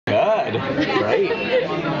Good. Great.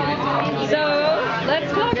 So,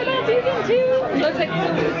 let's talk about season 2. Looks like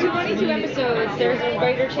so 22 episodes, there's a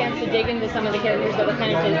greater chance to dig into some of the characters that will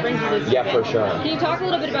kind of bring to this season. Yeah, for sure. Can you talk a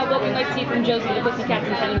little bit about what we might see from Josie the Pussycats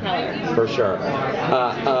and Kevin Keller? For sure.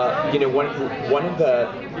 You know, one of the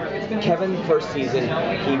Kevin first season,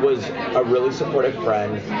 he was a really supportive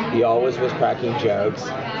friend. He always was cracking jokes,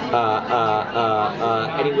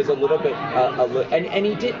 and he was a little bit, and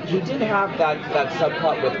he did have that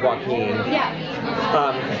subplot with Joaquin. Yeah.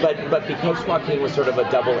 But because Joaquin was sort of a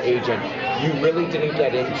double agent, you really didn't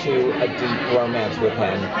get into a deep romance with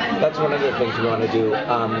him. That's one of the things we want to do.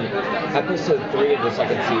 Episode 3 of the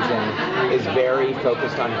second season is very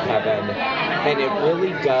focused on Kevin, and it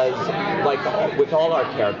really does, like with all our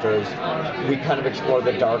characters, we kind of explore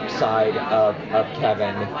the dark side of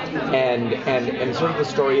Kevin, and sort of the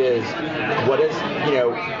story is, what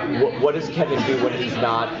does Kevin do when he's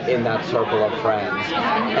not in that circle of friends,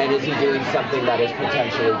 and is he doing something that is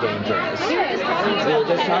potentially dangerous? We were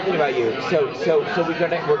just talking about you, so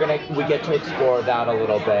we get to explore that a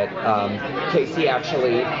little bit. Casey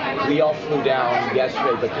actually, we all flew down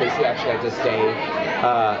yesterday, but Casey actually had to stay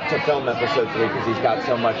to film episode 3 because he's got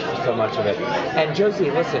so much of it. And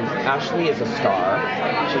Josie, listen, Ashley is a star.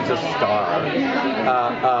 She's a star.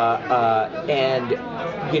 And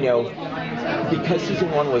you know, because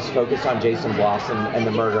season 1 was focused on Jason Blossom and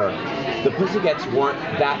the murder, the Pussycats weren't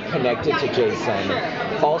that connected to Jason.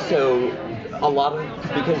 Also, a lot of,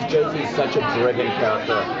 because Josie's such a driven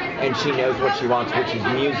character and she knows what she wants, which is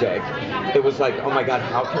music, it was like, oh my god,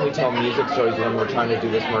 how can we tell music stories when we're trying to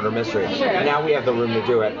do this murder mystery? Now we have the room to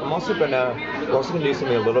do it. We're also gonna do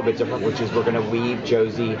something a little bit different, which is we're gonna weave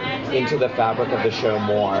Josie into the fabric of the show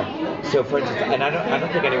more. So for instance, and I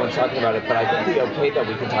don't think anyone's talking about it, but I think the okay that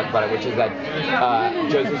we can talk about it, which is that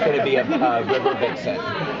Josie's gonna be a river vixen.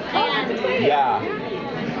 Yeah.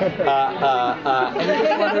 We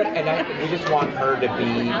just want her to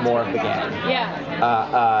be more of the gang. Yeah.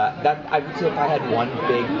 That I would say, if I had one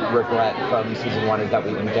big regret from season 1, is that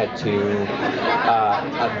we didn't get to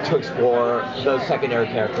explore those secondary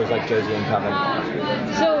characters like Josie and Kevin.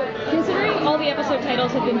 So, considering all the episode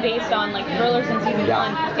titles have been based on like thrillers in season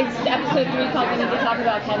 1, is episode 3 called "We Need to Talk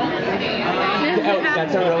About Kevin"? Oh,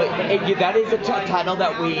 that's a really, that is a title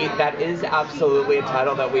that is absolutely a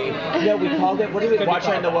title that we called it, what is it?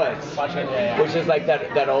 Watcher in the Woods. Which is like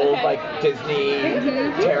that old like Disney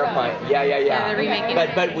terrifying. Yeah. The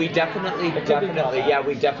remake. But we definitely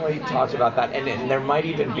talked about that, and there might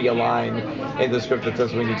even be a line in the script that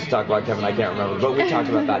says we need to talk about Kevin. I can't remember, but we talked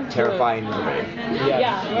about that terrifying movie.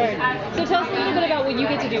 Yeah. Right. So tell us a little bit about what you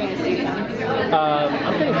get to do in this season.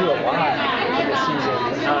 I'm going to do a lot in this season.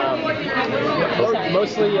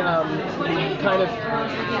 Mostly kind of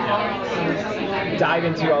dive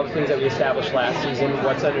into all the things that we established last season,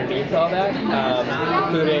 what's underneath all that,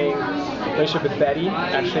 including relationship with Betty,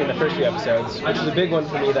 actually in the first few episodes, which is a big one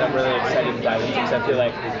for me that I'm really excited to dive into, because I feel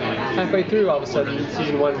like halfway through, all of a sudden,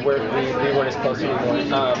 season 1, we weren't as close anymore.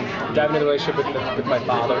 Dive into the relationship with my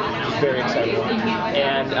father, which is very exciting,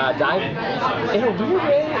 and dive, in a weird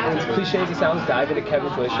way, and as cliche as it sounds, dive into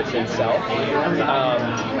Kevin's relationship with himself,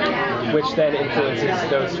 which then influences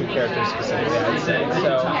those two characters specifically, I'd say.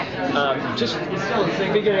 So, just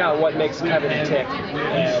figuring out what makes Kevin tick,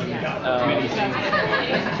 and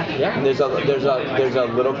yeah. And there's a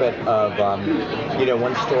little bit of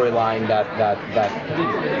one storyline that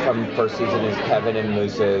from first season is Kevin and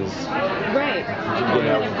Moose's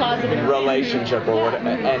relationship or what,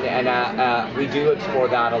 and we do explore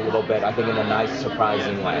that a little bit, I think, in a nice,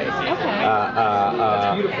 surprising way. Okay.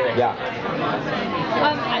 That's beautiful. Yeah.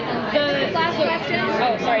 The last question.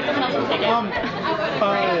 Oh, sorry, someone else will take it.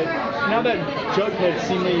 Now that Jughead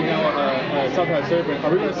seemingly Southside Serpent,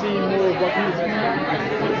 are we going to see more of Joaquin?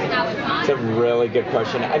 It's a really good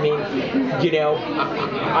question. I mean,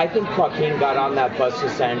 I think Joaquin got on that bus to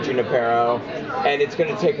San Junipero, and it's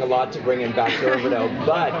going to take a lot to bring him back to Riverdale,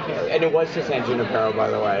 and it was to San Junipero, by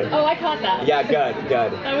the way. Oh, I caught that. Yeah, good.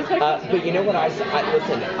 That was quite but you know what,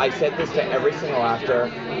 listen, I said this to every single actor,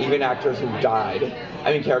 even actors who died.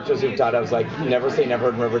 I mean, characters who've died, I was like, never say never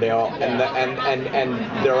in Riverdale, and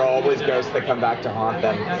there are always ghosts that come back to haunt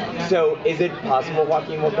them. So, is it possible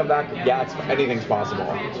Joaquin will come back? Yeah, anything's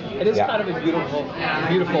possible. It is kind of a beautiful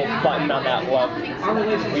button on that love,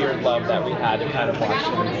 weird love that we had to kind of watch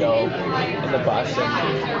him go in the bus,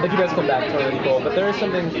 and if he does come back, totally cool. But there is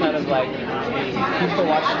something kind of like people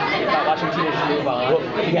about watching teenagers move on,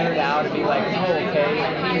 get it out, and be like, oh, okay,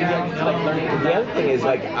 like learning. The other thing is,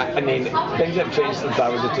 like, I mean, things have changed since I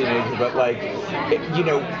was a teenager, but like, you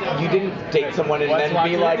didn't date someone and then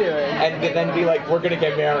be like, we're gonna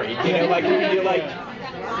get married. Like you're like.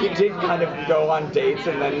 you did kind of go on dates,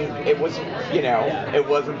 and then it was, you know, it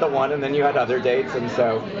wasn't the one, and then you had other dates, and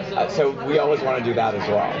so we always want to do that as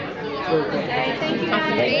well. Okay, thank you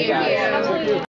guys. Thank you guys.